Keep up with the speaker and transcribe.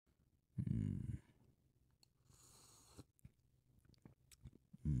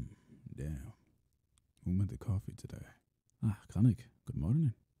who made the coffee today? Ah, Konig, good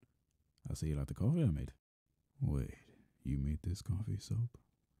morning. I see you like the coffee I made. Wait, you made this coffee, Soap?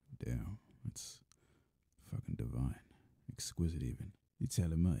 Damn, it's fucking divine. Exquisite even. You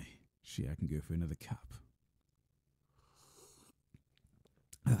telling me? Shit, I can go for another cup.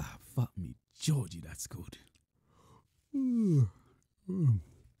 Ah, fuck me, Georgie, that's good. Good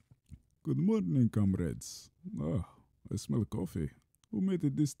morning, comrades. Oh, I smell coffee. Who made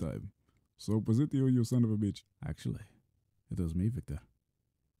it this time? Soap, was it you, you son of a bitch? Actually, it was me, Victor.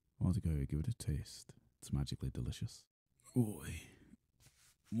 I want to go give it a taste. It's magically delicious. Oi.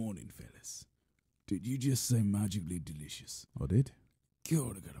 Morning, fellas. Did you just say magically delicious? I did.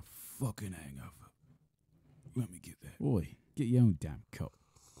 God, I got a fucking hangover. Let me get that. Oi, get your own damn cup.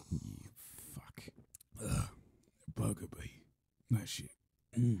 You fuck. Bugabee. That shit.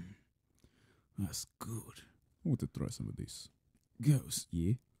 That's good. I want to try some of this. Ghost.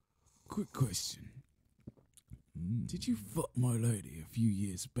 Yeah? Quick question. Did you fuck my lady a few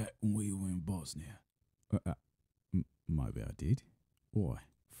years back when we were in Bosnia? Maybe I did. Why?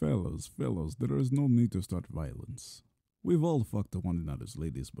 Fellows, there is no need to start violence. We've all fucked one another's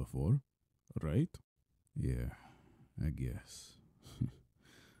ladies before, right? Yeah, I guess.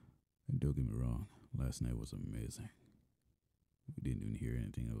 And don't get me wrong, last night was amazing. We didn't even hear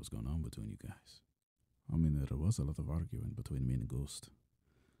anything that was going on between you guys. I mean, there was a lot of arguing between me and Ghost.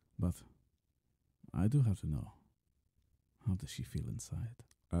 But I do have to know, how does she feel inside?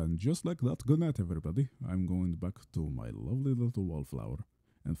 And just like that, good night everybody. I'm going back to my lovely little wallflower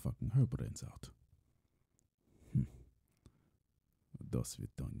and fucking her brains out. До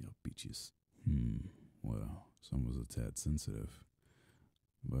свидания, bitches. Well, some was a tad sensitive.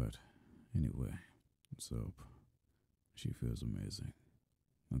 But anyway, Soap, she feels amazing.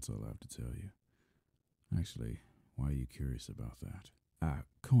 That's all I have to tell you. Actually, why are you curious about that?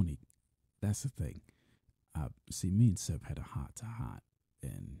 Konig, that's the thing. See, me and Soap had a heart-to-heart,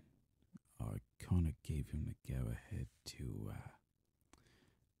 and Konig gave him the go-ahead to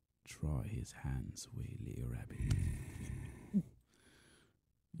try his hands with Little Rabbit.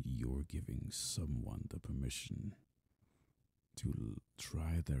 You're giving someone the permission to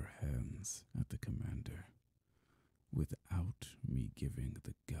try their hands at the commander without me giving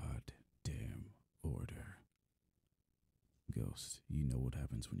the goddamn order. Ghost, you know what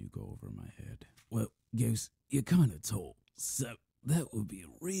happens when you go over my head. Well, Ghost, you're kind of tall, so that would be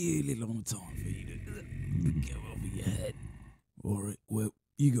a really long time for you to go over your head. Alright, well,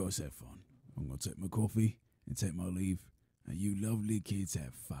 you guys have fun. I'm gonna take my coffee and take my leave, and you lovely kids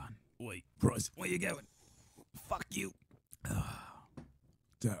have fun. Wait, Bryce, where you going? Fuck you.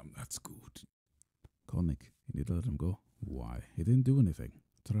 Damn, that's good. Konig, you need to let him go. Why? He didn't do anything.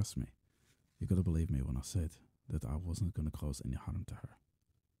 Trust me. You gotta believe me when I said that I wasn't gonna cause any harm to her.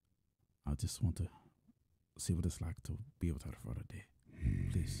 I just want to see what it's like to be with her for a day.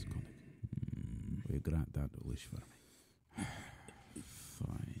 Please, Konig. Will you grant that wish for me?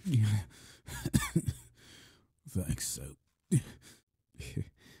 Fine. Thanks, Soap.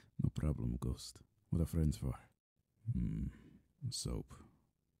 No problem, Ghost. What are friends for? Soap.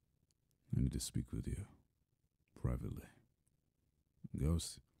 I need to speak with you. Privately.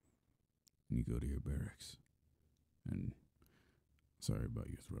 Ghost, you go to your barracks. And sorry about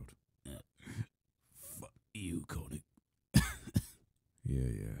your throat. Fuck you, Konig.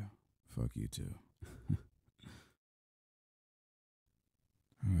 Yeah. Fuck you too.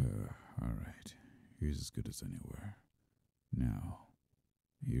 Alright. Here's as good as anywhere. Now,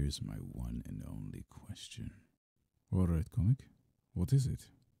 here's my one and only question. Alright, Konig. What is it?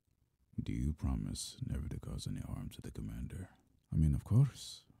 Do you promise never to cause any harm to the commander? I mean, of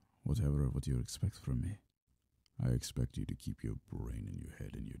course. What you expect from me. I expect you to keep your brain in your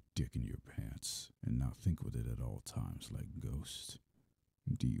head and your dick in your pants and not think with it at all times like Ghost.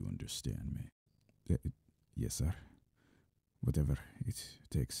 Do you understand me? Yes, sir. Whatever it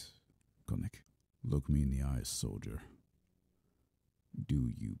takes, Konig. Look me in the eyes, soldier.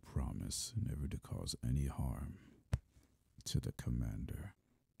 Do you promise never to cause any harm to the commander?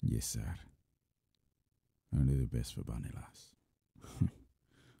 Yes, sir. Only the best for Banilas.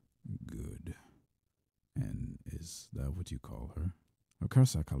 Good. And is that what you call her? Of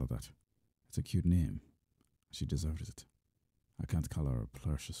course I call her that. It's a cute name. She deserves it. I can't call her a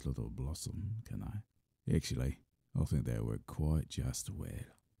precious little blossom, can I? Actually, I think they work quite just well.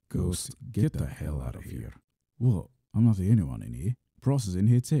 Ghost, get the hell out of here. What? I'm not the only one in here. Pross is in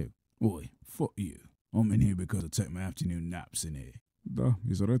here too. Oi, fuck you. I'm in here because I take my afternoon naps in here. Duh,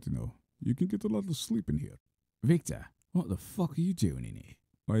 he's alright, you know. You can get a lot of sleep in here. Victor, what the fuck are you doing in here?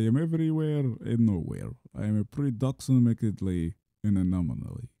 I am everywhere and nowhere. I am a predominantly and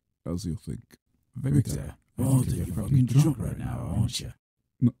anomaly, as you think. Victor, I think you're fucking drunk right now, aren't you?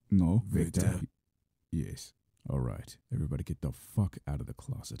 No, Victor. Yes. Alright, everybody get the fuck out of the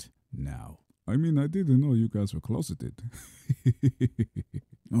closet. Now. I mean, I didn't know you guys were closeted.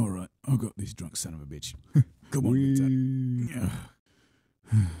 Alright, I got this drunk son of a bitch. Come on, Victor.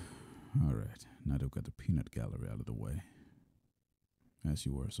 Alright, now they've got the peanut gallery out of the way. As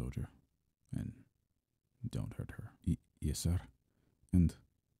you were, soldier. And don't hurt her. Yes, sir. And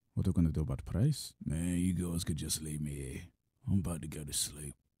what are you gonna do about the price? Man, you guys could just leave me here. I'm about to go to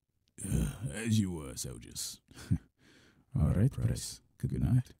sleep. As you were, soldiers. Alright, Price. Good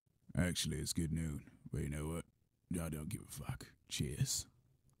night. Actually, it's good noon. But you know what? I don't give a fuck. Cheers.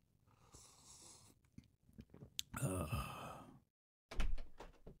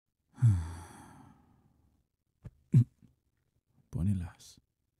 Bonnie lass.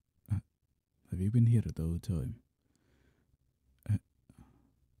 Have you been here the whole time?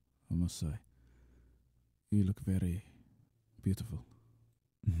 I must say, you look very beautiful.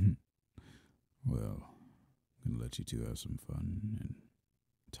 Well, I'm gonna let you two have some fun and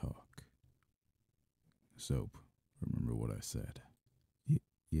talk. Soap, remember what I said?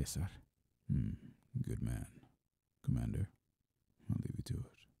 Yes, sir. Good man. Commander, I'll leave you to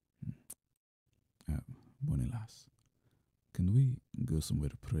it. Bonnie lass, can we go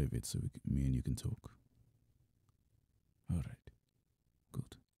somewhere private so me and you can talk? Alright.